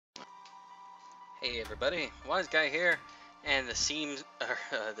Hey everybody, Wise Guy here, and the Steam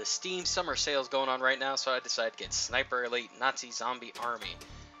summer sale's going on right now, so I decided to get Sniper Elite Nazi Zombie Army.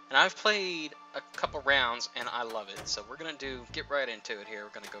 And I've played a couple rounds, and I love it, so we're going to get right into it here. We're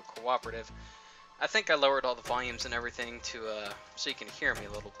going to go cooperative. I think I lowered all the volumes and everything to so you can hear me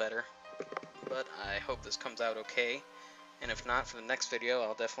a little better, but I hope this comes out okay. And if not, for the next video,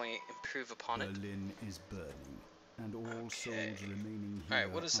 I'll definitely improve upon it. Berlin is burning, and all souls remaining here.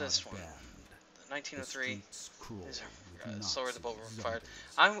 Alright, what is this one? Banned. 1903. These are sword the bullet fired.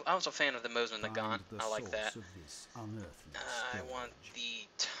 I was a fan of the Mosin Nagant. I like that. I want the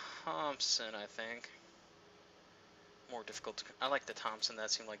Thompson, I think. More difficult. I like the Thompson.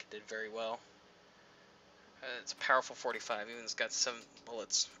 That seemed like it did very well. It's a powerful 45. Even it's got 7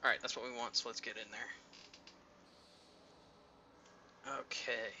 bullets. Alright, that's what we want, so let's get in there.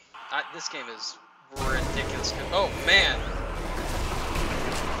 Okay. This game is ridiculous. Oh, man!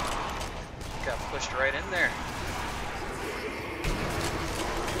 Got pushed right in there.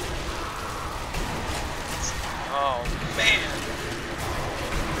 Oh, man!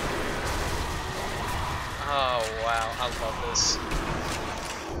 Oh, wow. I love this.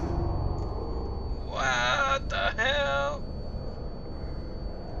 What the hell?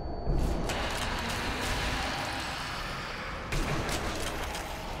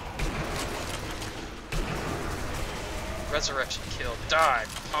 Resurrection kill. Die,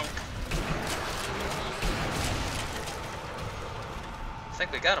 punk. I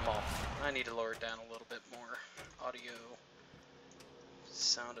think we got them all. I need to lower it down a little bit more. Audio,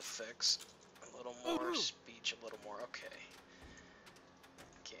 sound effects, a little more, speech a little more. Okay.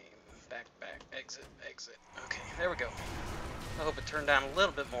 Game, back, exit. Okay, there we go. I hope it turned down a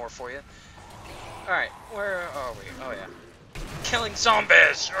little bit more for you. Alright, where are we? Oh yeah. Killing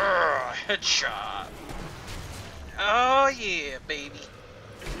zombies! Urgh, headshot! Oh yeah, baby.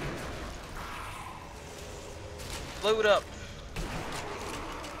 Load up.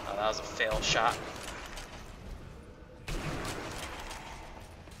 Oh, that was a fail shot.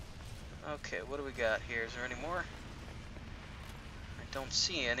 Okay, what do we got here? Is there any more? I don't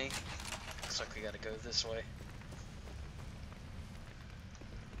see any. Looks like we gotta go this way.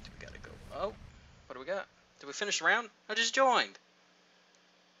 We gotta go. Oh, what do we got? Did we finish the round? I just joined.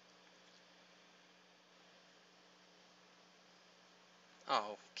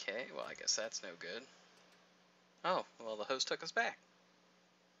 Oh, okay. Well, I guess that's no good. Oh, well, the host took us back.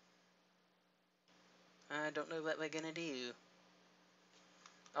 I don't know what we're gonna do.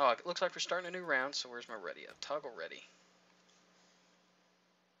 Oh, it looks like we're starting a new round, so where's my ready up? Toggle ready.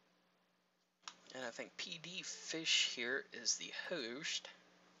 And I think PD Fish here is the host.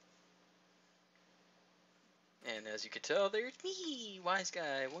 And as you can tell, there's me, Wise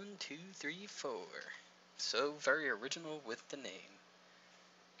Guy 1, 2, 3, 4. So very original with the name.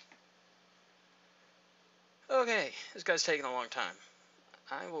 Okay, this guy's taking a long time.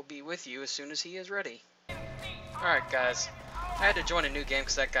 I will be with you as soon as he is ready. Alright guys, I had to join a new game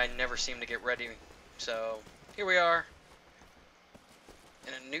because that guy never seemed to get ready. So, here we are.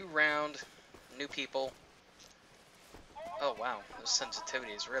 In a new round, new people. Oh wow, the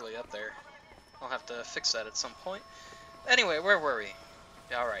sensitivity is really up there. I'll have to fix that at some point. Anyway, where were we?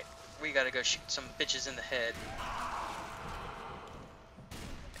 Alright, we gotta go shoot some bitches in the head.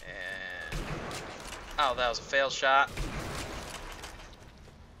 And... oh, that was a fail shot.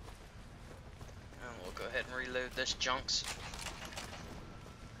 Go ahead and reload this junks.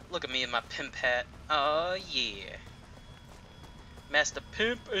 Look at me in my pimp hat. Oh yeah. Master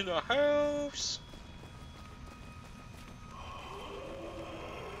Pimp in the house.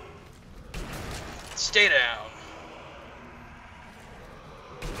 Stay down.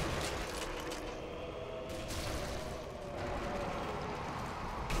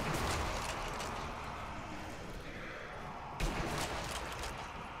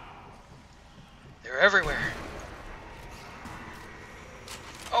 They're everywhere.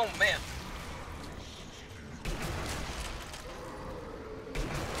 Oh man.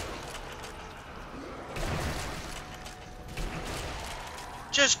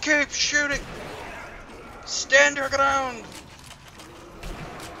 Just keep shooting. Stand your ground.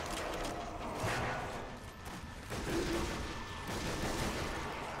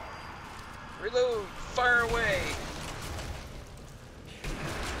 Reload. Fire away.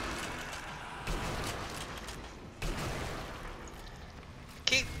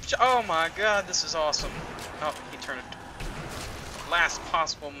 Oh my god, this is awesome. Oh, he turned it. Last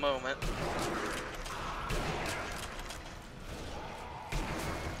possible moment.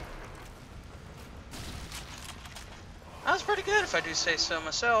 That was pretty good if I do say so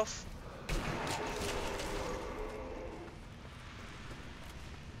myself.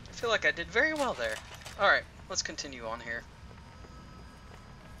 feel like I did very well there. Alright, let's continue on here.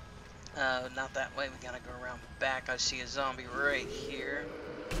 Not that way. We gotta go around back. I see a zombie right here.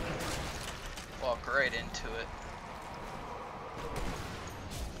 Walk right into it.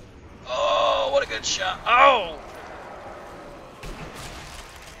 Oh, what a good shot. Oh!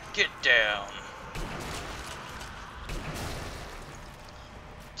 Get down.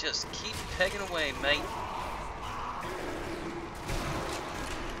 Just keep pegging away, mate.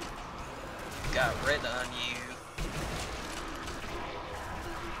 Got red on you.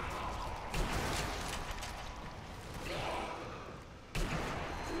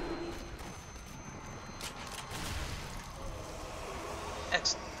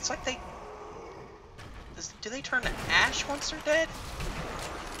 It's like they... Do they turn to ash once they're dead?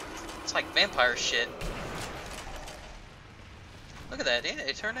 It's like vampire shit. Look at that, yeah,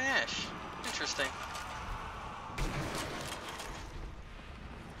 they turn to ash. Interesting.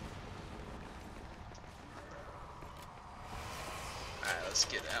 Alright, let's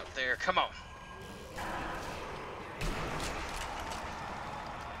get out there. Come on.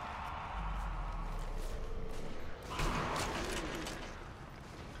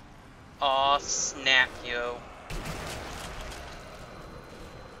 Aw, snap, yo.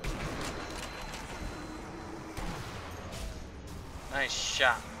 Nice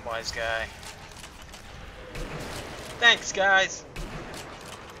shot, wise guy. Thanks, guys.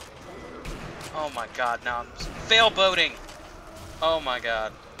 Oh my god, now I'm fail boating. Oh my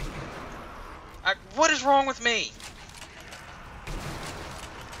god. What is wrong with me? I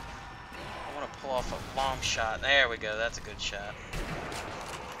want to pull off a bomb shot. There we go, that's a good shot.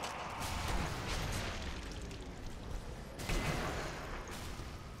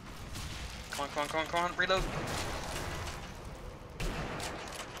 Come on, come on, come on, come on, reload.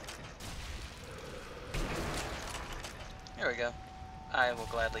 There we go. I will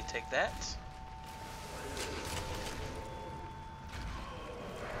gladly take that.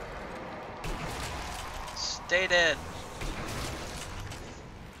 Stay dead.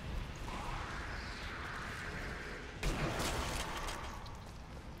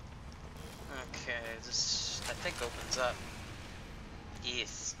 Okay, this I think opens up.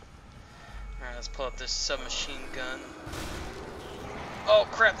 Yes. Alright, let's pull up this submachine gun. Oh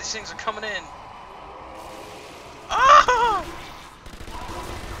crap, these things are coming in. Oh!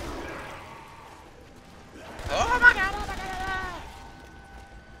 Oh my god, oh my god!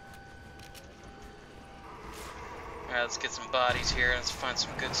 Alright, let's get some bodies here. Let's find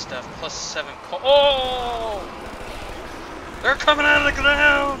some good stuff. Plus 7 coal. Oh! They're coming out of the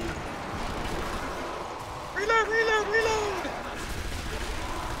ground! Reload, reload, reload!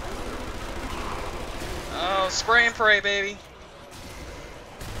 Oh, spray and pray, baby.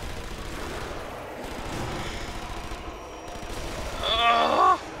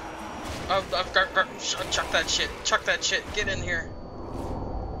 Oh! I've got chuck that shit. Chuck that shit. Get in here.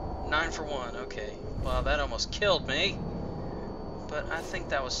 9 for 1. Okay. Wow, that almost killed me. But I think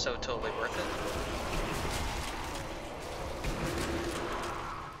that was so totally worth it.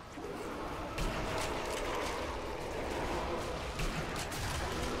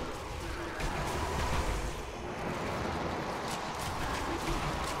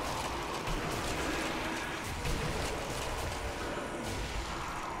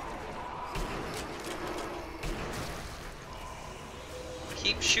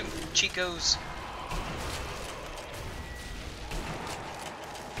 Keep shooting, Chicos.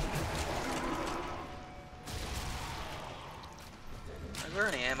 Is there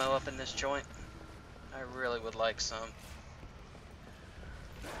any ammo up in this joint? I really would like some.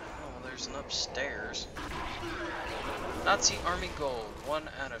 Oh, there's an upstairs. Nazi Army Gold, 1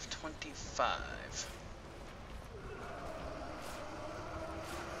 out of 25.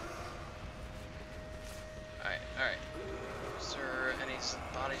 Alright, alright. Is there any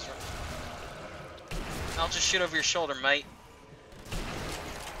bodies? I'll just shoot over your shoulder, mate.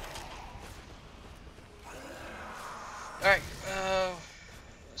 Alright,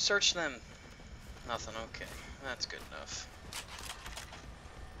 search them. Nothing, okay. That's good enough.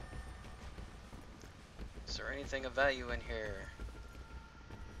 Is there anything of value in here?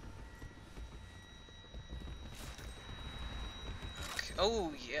 Okay.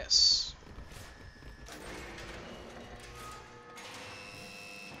 Oh, yes.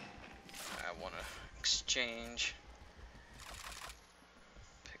 I want to exchange.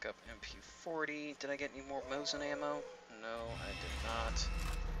 Pick up MP40. Did I get any more Mosin ammo? No, I did not.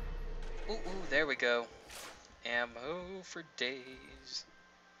 Ooh, ooh, there we go. Ammo for days.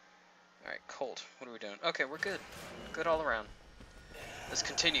 Alright, Colt. What are we doing? Okay, we're good. Good all around. Let's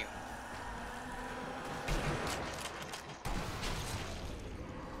continue.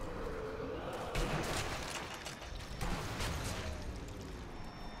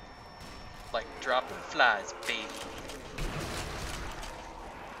 Dropping flies, baby.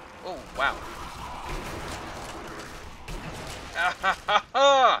 Oh, wow.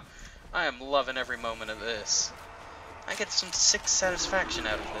 I am loving every moment of this. I get some sick satisfaction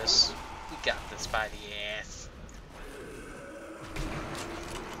out of this. We got this by the ass.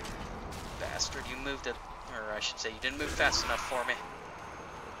 Bastard, you moved it, or I should say, you didn't move fast enough for me.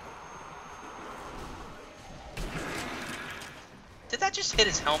 Did that just hit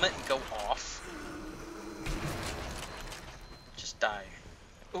his helmet and go off? Just die.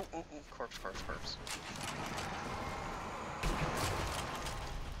 Ooh, ooh, ooh, corpse, corpse, corpse.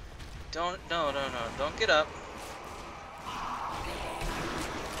 Don't, no, don't get up.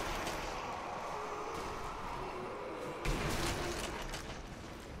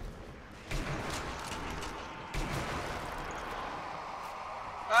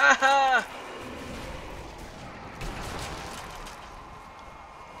 Ah!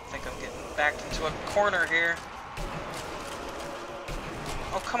 I think I'm getting backed into a corner here.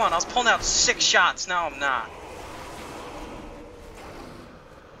 Oh, come on, I was pulling out 6 shots, now I'm not.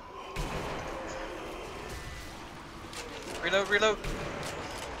 Reload, reload.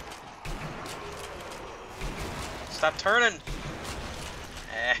 Stop turning.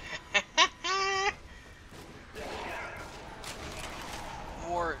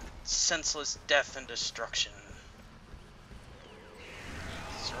 More senseless death and destruction.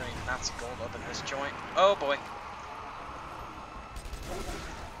 Is there any Nazi gold up in this joint? Oh boy.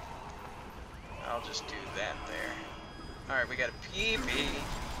 I'll just do that there. Alright, we got a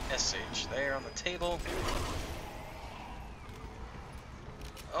PPSH there on the table.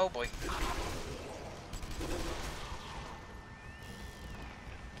 Oh boy.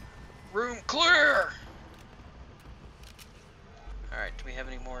 Room clear! Alright, do we have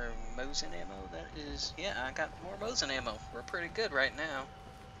any more Mosin ammo? That is... yeah, I got more Mosin ammo. We're pretty good right now.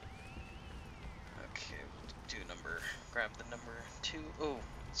 Okay, grab the number 2. Oh,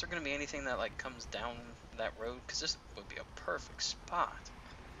 is there going to be anything that like comes down that road? Because this would be a perfect spot.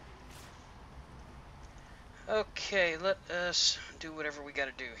 Okay, let us do whatever we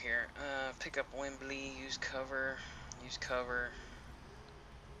gotta do here. Pick up Wembley, use cover.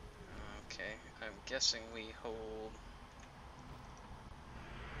 Okay, I'm guessing we hold...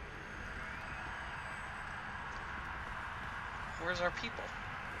 Where's our people?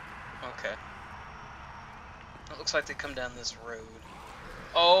 Okay. It looks like they come down this road.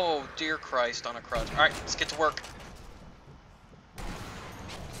 Oh, dear Christ, on a crutch. Alright, let's get to work.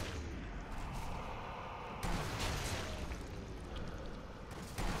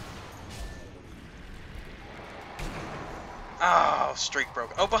 Oh, streak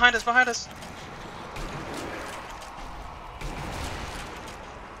broke. Oh, behind us, behind us!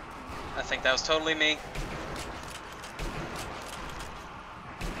 I think that was totally me.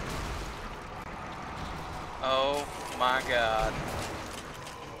 Oh my god.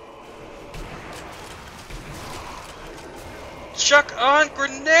 Chuck on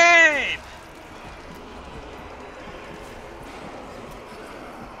grenade!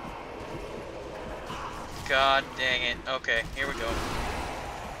 God dang it. Okay, here we go.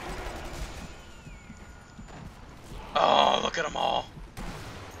 Oh, look at them all.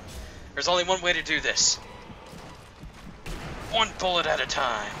 There's only one way to do this. One bullet at a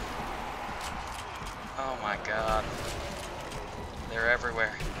time. Oh my god. They're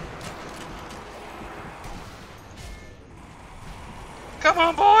everywhere. Come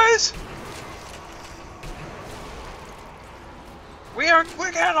on, boys! We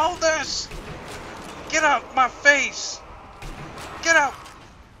got all this! Get out my face! Get out!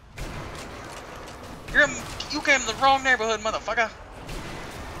 You came to the wrong neighborhood, motherfucker!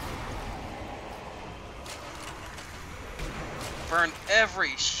 Burn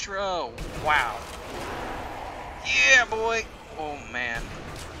every shroud. Wow. Yeah, boy! Oh, man.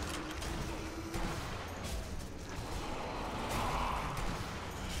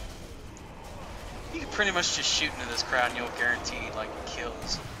 You can pretty much just shoot into this crowd and you'll guarantee, like,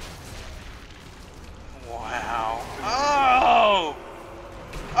 kills. Wow. Oh!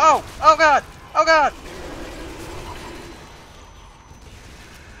 Oh! Oh, God! Oh, God!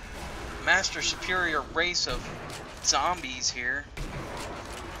 Master superior race of zombies here.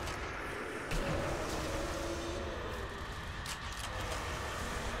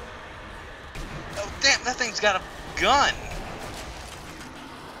 Oh, damn, that thing's got a gun!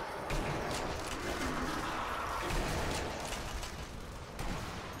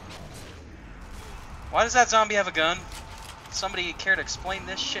 Why does that zombie have a gun? Somebody care to explain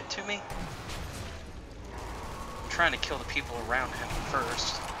this shit to me? I'm trying to kill the people around him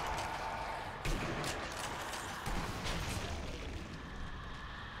first.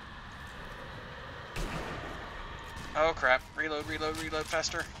 Oh crap. Reload, reload, reload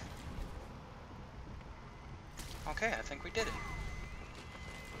faster. Okay, I think we did it.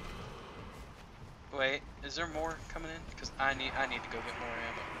 Wait, is there more coming in? Because I need to go get more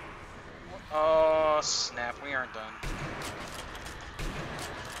ammo. Oh snap, we aren't done.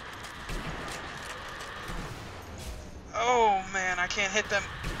 Oh man, I can't hit them.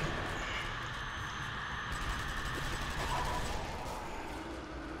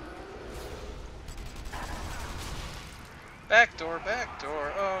 Back door, back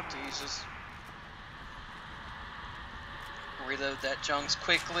door. Oh Jesus. Reload that junks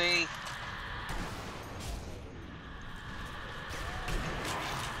quickly.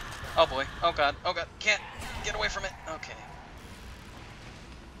 Oh boy. Oh god. Oh god. Can't get away from it. Okay.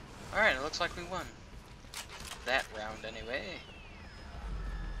 Alright, it looks like we won. That round anyway.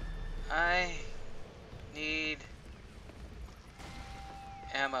 I need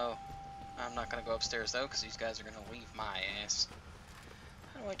ammo. I'm not going to go upstairs though, because these guys are going to leave my ass.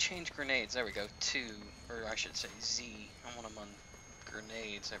 How do I change grenades? There we go. 2, or I should say Z. I want them on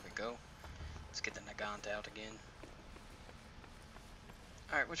grenades. There we go. Let's get the Nagant out again.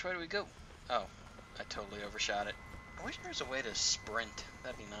 Alright, which way do we go? Oh, I totally overshot it. I wish there was a way to sprint.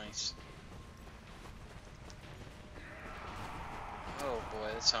 That'd be nice. Oh boy,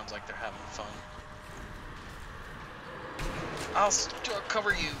 that sounds like they're having fun. I'll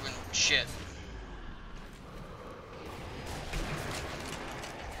cover you and shit.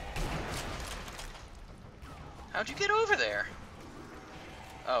 How'd you get over there?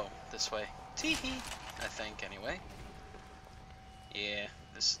 Oh, this way. Tee-hee. I think, anyway. Yeah,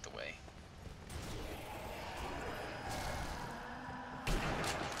 this is the way.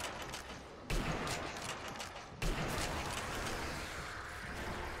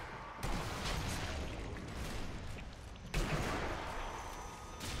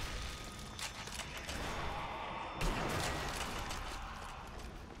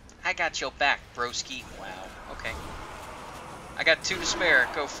 I got your back, broski. Wow, okay. I got 2 to spare.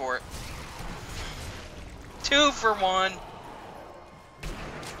 Go for it. 2 for 1.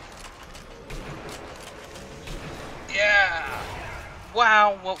 Yeah!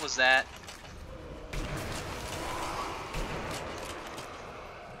 Wow, what was that?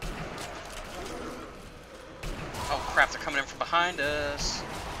 Oh crap, they're coming in from behind us.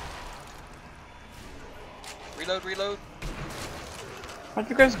 Reload, reload. How'd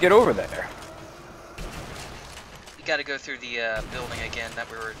you guys get over there? You gotta go through the building again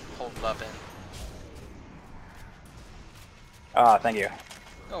that we were holed up in. Ah, thank you.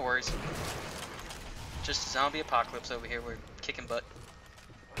 No worries. Just a zombie apocalypse over here. We're kicking butt.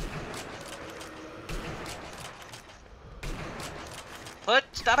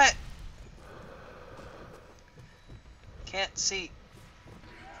 Stop it! Can't see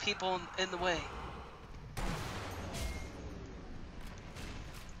people in the way.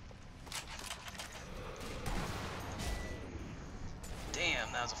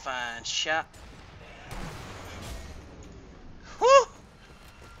 Damn, that was a fine shot. Woo!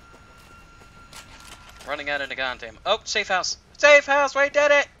 Running out of Nagant ammo. Oh, safe house. Safe house, we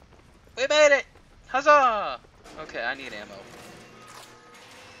did it! We made it! Huzzah! Okay, I need ammo.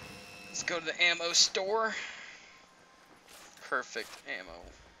 Let's go to the ammo store. Perfect ammo.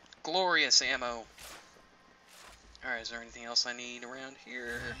 Glorious ammo. Alright, is there anything else I need around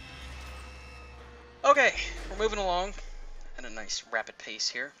here? Okay, we're moving along at a nice rapid pace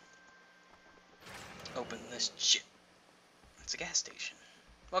here. Open this shit. It's a gas station.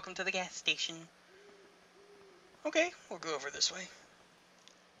 Welcome to the gas station. Okay, we'll go over this way.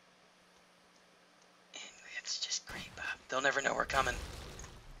 And let's just creep up. They'll never know we're coming.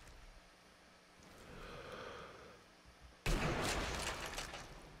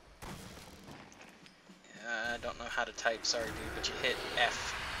 I don't know how to type, sorry dude, but you hit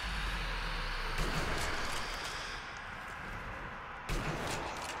F.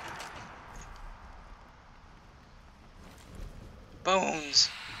 Bones!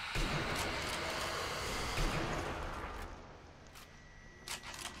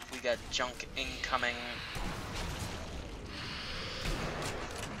 We got junk incoming.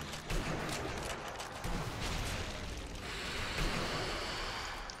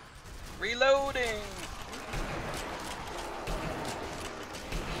 Reloading!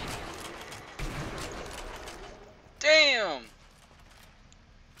 Damn!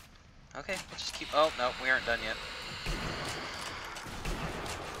 Okay, we'll just keep... Oh, no, we aren't done yet.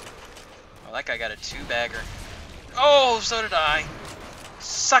 Oh, that guy got a 2-bagger. Oh, so did I!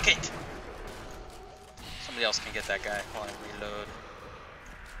 Suck it! Somebody else can get that guy while I reload.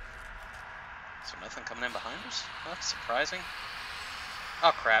 Is there nothing coming in behind us? Oh, that's surprising.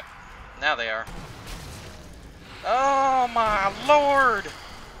 Oh, crap. Now they are. Oh my lord!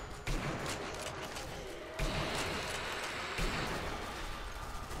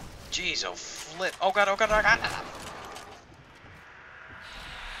 Jeez, oh flip. Oh god, oh god, oh god.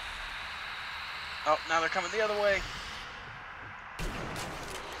 Oh, now they're coming the other way.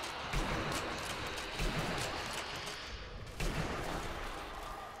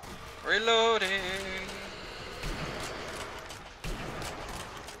 Reloading.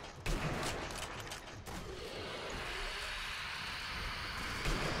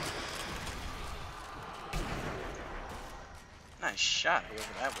 Nice shot,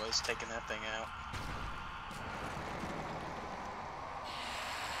 whoever that was, taking that thing out.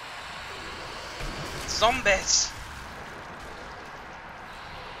 Zombies!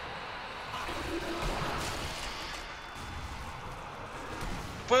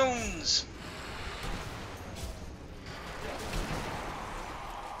 Bones!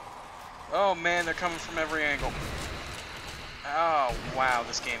 Oh man, they're coming from every angle. Oh wow,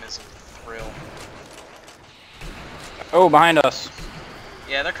 this game is a thrill. Oh, behind us.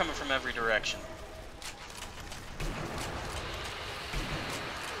 Yeah, they're coming from every direction.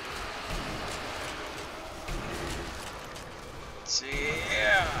 Let's see,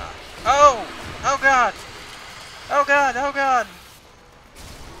 yeah. Oh! Oh god! Oh god, oh god!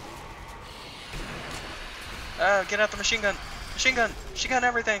 Get out the machine gun! Machine gun! Machine gun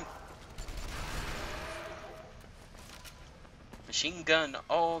everything! Machine gun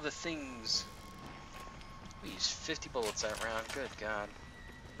all the things. We used 50 bullets that round, good god.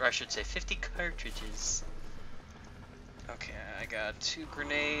 Or I should say 50 cartridges. Okay, I got 2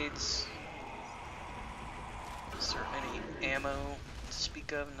 grenades. Is there any ammo to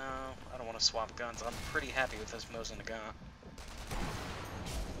speak of? No, I don't want to swap guns. I'm pretty happy with this Mosin Nagant.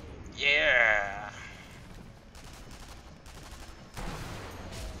 Yeah!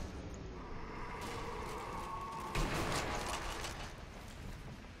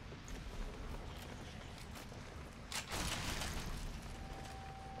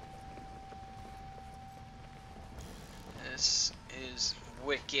 This is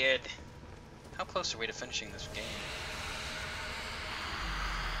wicked. How close are we to finishing this game?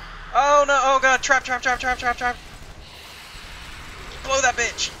 Oh no! Oh god! Trap! Trap! Trap! Trap! Trap! Trap! Blow that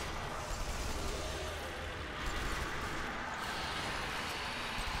bitch!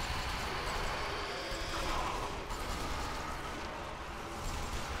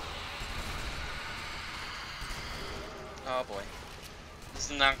 Oh boy.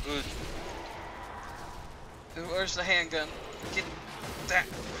 This is not good. Where's the handgun? Get that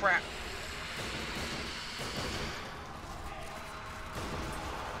crap.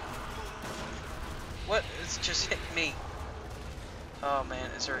 What? It's just hit me. Oh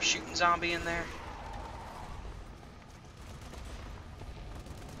man, is there a shooting zombie in there?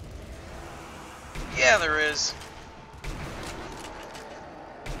 Yeah, there is.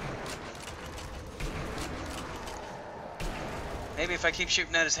 Maybe if I keep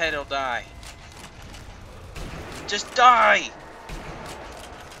shooting at his head, he'll die. Just die!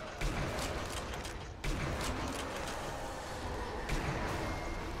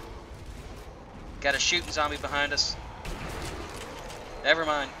 Got a shooting zombie behind us. Never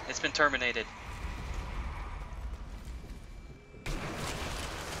mind, it's been terminated.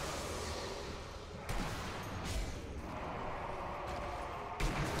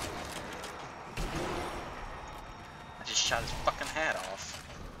 I just shot his fucking hat off.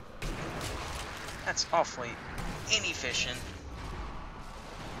 That's awfully inefficient.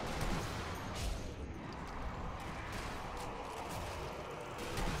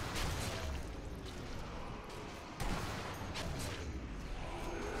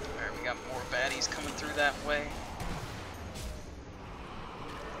 Alright, we got more baddies coming through that way.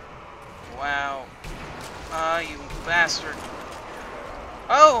 Wow. Ah, you bastard.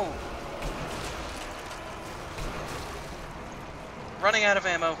 Oh! Running out of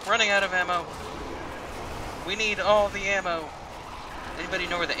ammo. Running out of ammo. We need all the ammo. Anybody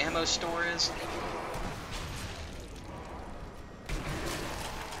know where the ammo store is?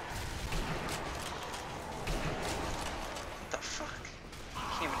 What the fuck?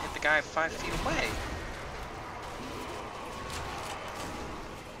 Can't even hit the guy 5 feet away.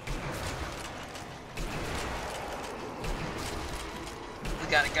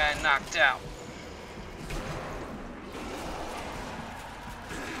 We got a guy knocked out.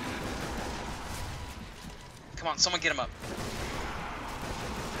 Come on, someone get him up.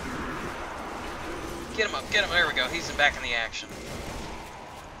 Get him up, get him. There we go. He's back in the action.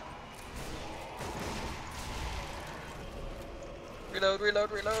 Reload,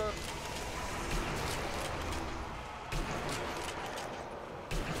 reload, reload.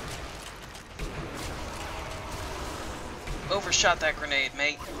 overshot that grenade,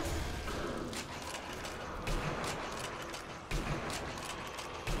 mate.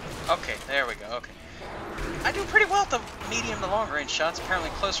 Okay, there we go, okay. I do pretty well at the medium to long range shots. Apparently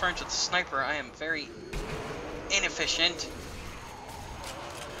close range with the sniper, I am very inefficient.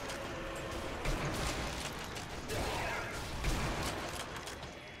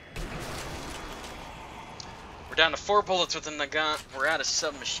 We're down to 4 bullets with the Nagant. We're out of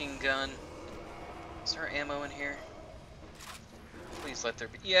submachine gun. Is there ammo in here? Please let there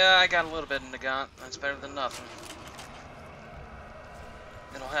be. Yeah, I got a little bit of Nagant. That's better than nothing.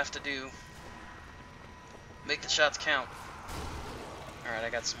 It'll have to do. Make the shots count. Alright, I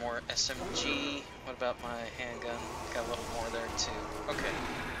got some more SMG. What about my handgun? Got a little more there too. Okay.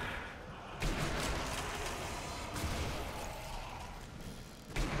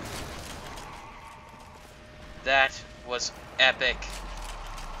 That was epic.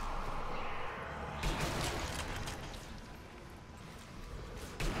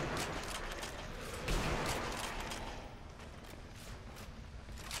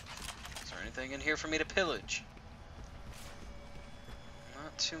 Is there anything in here for me to pillage?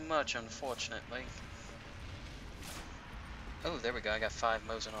 Not too much, unfortunately. Oh, there we go. I got 5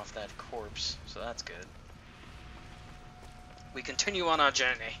 Mosin off that corpse, so that's good. We continue on our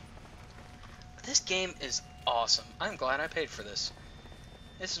journey. This game is awesome. I'm glad I paid for this.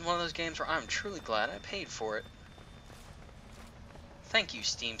 This is one of those games where I'm truly glad I paid for it. Thank you,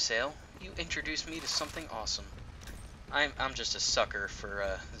 Steam Sale. You introduced me to something awesome. I'm just a sucker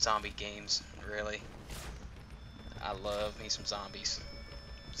for zombie games, really. I love me some zombies.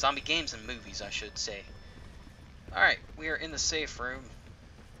 Zombie games and movies, I should say. Alright, we are in the safe room.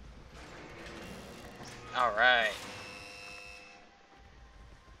 Alright.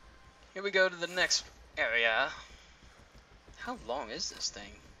 Here we go to the next area. How long is this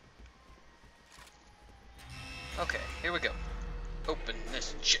thing? Okay, here we go. Open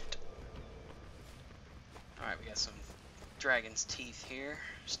this shit. Alright, we got some dragon's teeth here.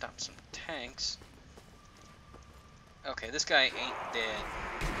 Stop some tanks. Okay, this guy ain't dead.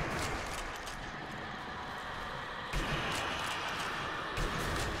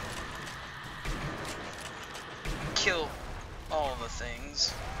 Kill all the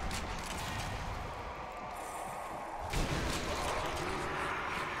things.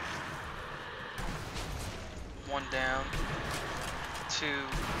 One down. 2,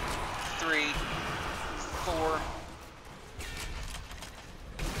 3, 4.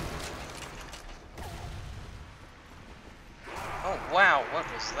 Oh wow, what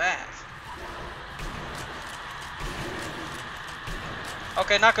was that?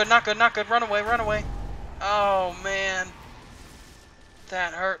 Okay, not good, not good, not good. Run away, run away. Oh man.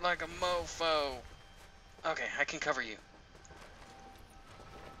 That hurt like a mofo. Okay, I can cover you.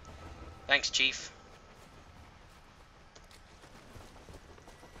 Thanks, Chief.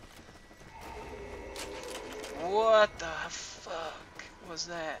 What the fuck was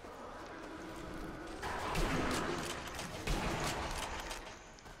that?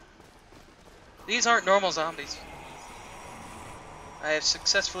 These aren't normal zombies. I have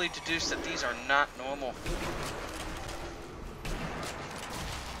successfully deduced that these are not normal.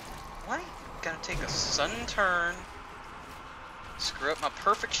 Why? Gotta take a sudden turn. Screw up my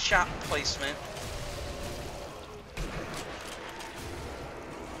perfect shot placement.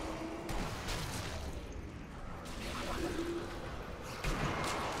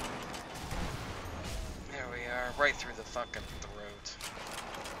 There we are, right through the fucking throat.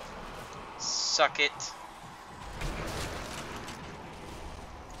 Suck it.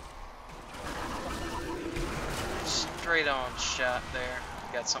 Straight on shot there.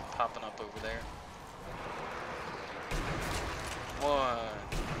 Got something popping up over there. 1.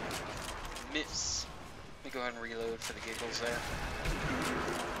 Miss. Let me go ahead and reload for the giggles there.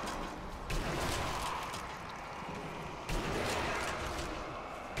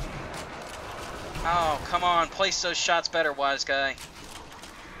 Oh, come on. Place those shots better, wise guy.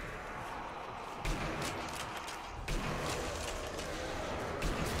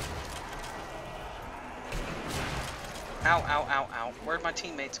 Ow, ow, ow, ow. Where'd my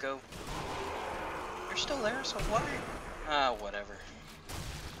teammates go? You're still there, so why? Ah, whatever.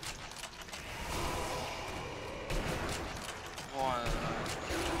 1,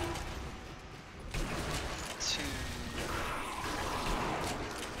 2.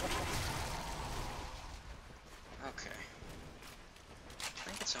 Okay.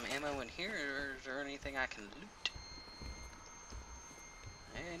 Can I get some ammo in here, or is there anything I can loot?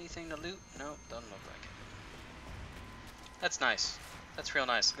 Anything to loot? Nope, doesn't look like it. That's nice. That's real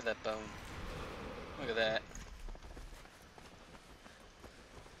nice. Look at that bone. Look at that.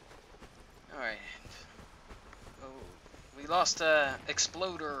 Alright. Oh, We lost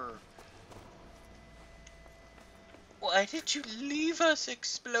Exploder. Why did you leave us,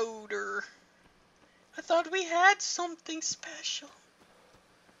 Exploder? I thought we had something special.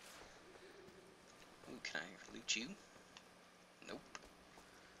 Ooh, can I loot you? Nope.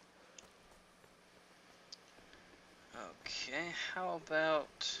 Okay, how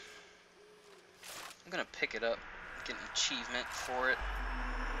about... I'm gonna pick it up, get an achievement for it.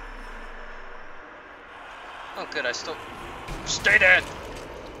 Oh good, I still... Stay dead!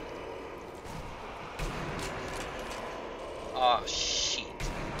 Oh shit.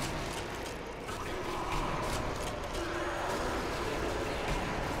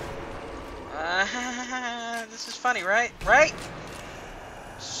 This is funny, right? Right?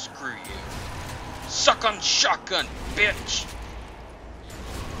 Screw you. Suck on shotgun, bitch!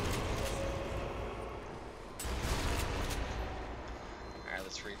 Alright,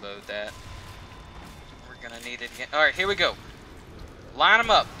 let's reload that. We're gonna need it again. Alright, here we go. Line them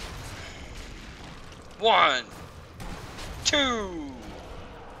up. 1, 2,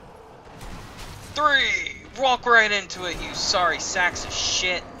 3. Walk right into it, you sorry sacks of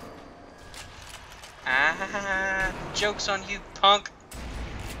shit. Ah, joke's on you, punk.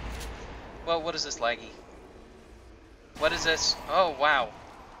 Well, what is this, laggy? What is this? Oh, wow.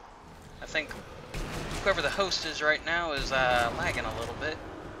 I think whoever the host is right now is lagging a little bit.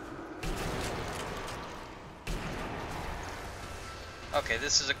 Okay,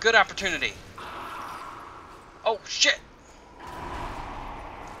 this is a good opportunity. Oh, shit!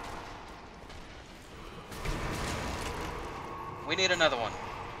 We need another one.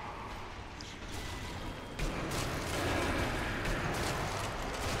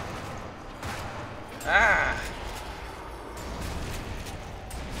 Ah!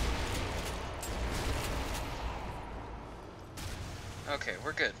 Okay,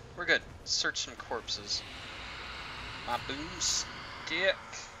 we're good. We're good. Search some corpses. My boomstick.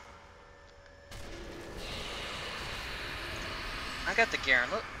 I got the Garen.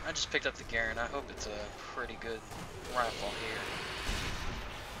 Look, I just picked up the Garen. I hope it's a pretty good rifle here.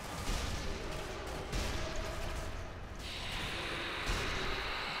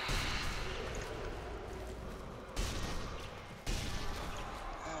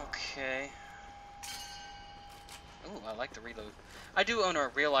 Okay. Ooh, I like the reload. I do own in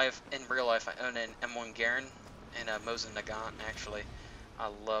real life, I own an M1 Garen and a Mosin Nagant, actually. I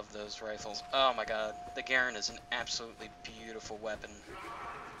love those rifles. Oh my god, the Garen is an absolutely beautiful weapon.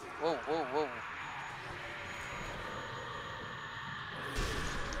 Whoa, whoa, whoa.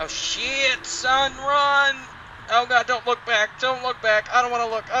 Oh shit, son, run! Oh god, don't look back, don't look back. I don't want to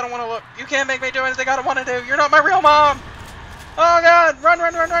look, I don't want to look. You can't make me do anything I don't want to do. You're not my real mom! Oh god, run,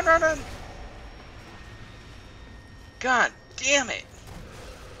 run, run, run, run, run! God damn it!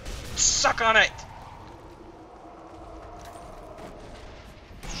 Suck on it!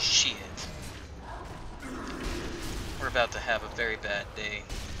 Shit. We're about to have a very bad day.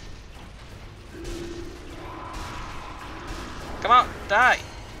 Come on, die!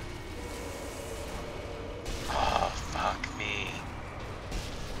 Oh, fuck me.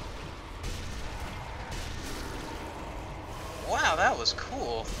 Wow, that was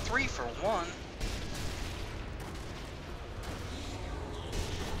cool. 3 for 1.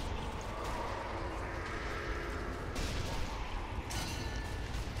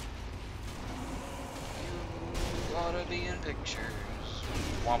 You ought to be in pictures.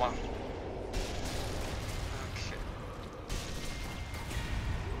 Wah-wah. Okay.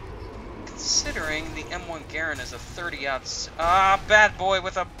 Considering the M1 Garen is a 30-aught... Ah, bad boy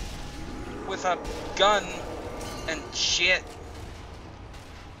with a gun and shit.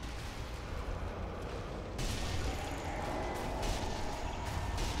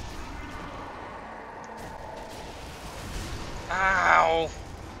 Ow.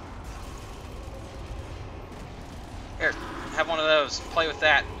 Here, have one of those. Play with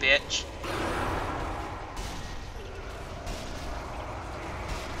that, bitch.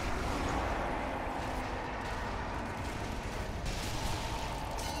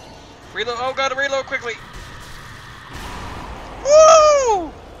 Reload. Oh, gotta reload quickly.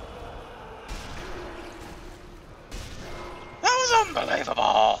 Woo! That was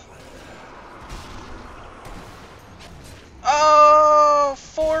unbelievable. Oh,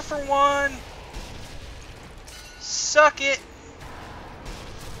 4 for 1. Suck it.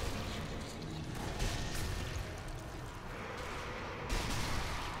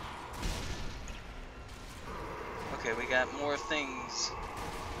 Okay, we got more things.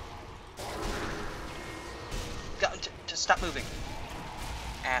 Just stop moving.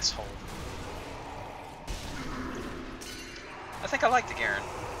 Asshole. I think I like the Garen.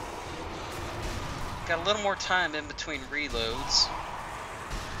 got a little more time in between reloads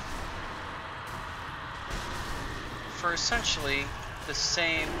for essentially the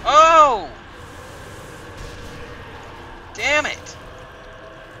same... Oh! Damn it!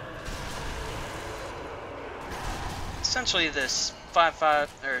 Essentially this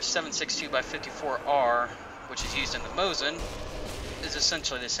 7.62x54R, which is used in the Mosin, is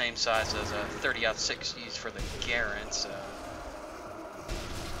essentially the same size as a 30-06 used for the Garand, so...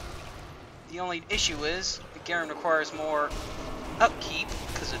 The only issue is, the Garand requires more upkeep,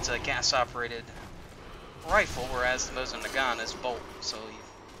 because it's a gas-operated rifle, whereas the Mosin Nagant is bolt, so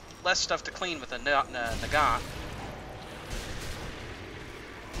less stuff to clean with a Nagant.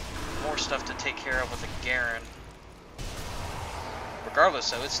 More stuff to take care of with a Garand.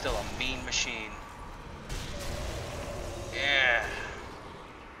 Regardless, though, it's still a mean machine. Yeah.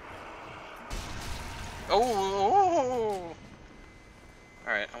 Oh!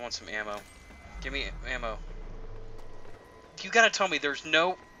 Alright, I want some ammo. Give me ammo. You gotta tell me there's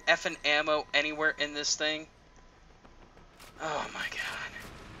no effing ammo anywhere in this thing? Oh my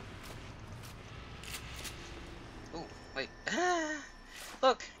god. Ooh, wait. Ah!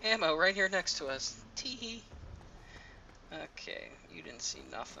 Look, ammo right here next to us. Tee-hee. Okay, you didn't see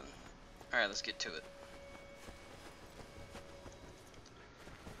nothing. Alright, let's get to it.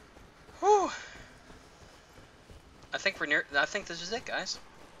 Whew. I think this is it, guys.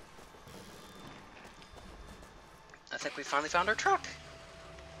 I think we finally found our truck.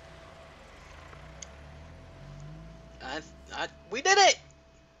 We did it!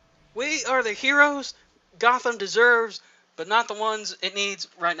 We are the heroes Gotham deserves, but not the ones it needs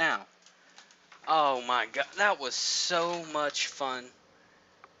right now. Oh my god, that was so much fun.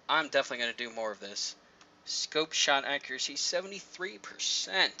 I'm definitely going to do more of this. Scope shot accuracy,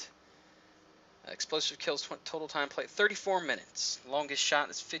 73%. Explosive kills, total time played, 34 minutes. Longest shot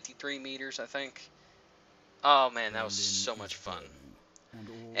is 53 meters, I think. Oh man, that was so much fun.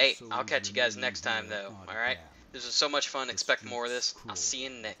 Hey, I'll catch you guys next time though, alright? This was so much fun, expect more of this. I'll see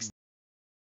you next time.